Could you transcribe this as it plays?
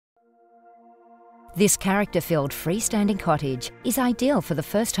This character-filled freestanding cottage is ideal for the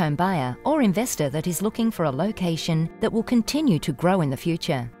first home buyer or investor that is looking for a location that will continue to grow in the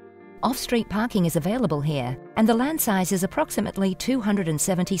future. Off-street parking is available here, and the land size is approximately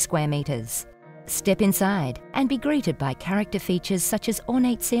 270 square metres. Step inside and be greeted by character features such as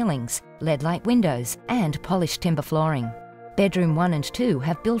ornate ceilings, LED light windows and polished timber flooring. Bedroom 1 and 2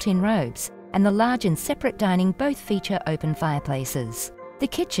 have built-in robes, and the large and separate dining both feature open fireplaces. The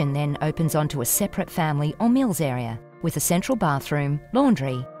kitchen then opens onto a separate family or meals area, with a central bathroom,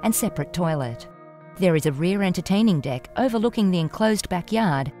 laundry and separate toilet. There is a rear entertaining deck overlooking the enclosed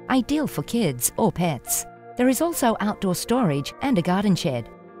backyard, ideal for kids or pets. There is also outdoor storage and a garden shed.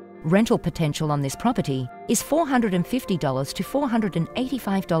 Rental potential on this property is $450 to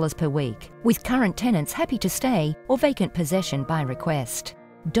 $485 per week, with current tenants happy to stay or vacant possession by request.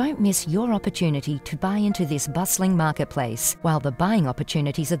 Don't miss your opportunity to buy into this bustling marketplace while the buying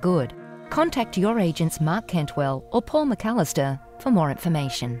opportunities are good. Contact your agents Mark Cantwell or Paul McAllister for more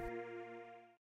information.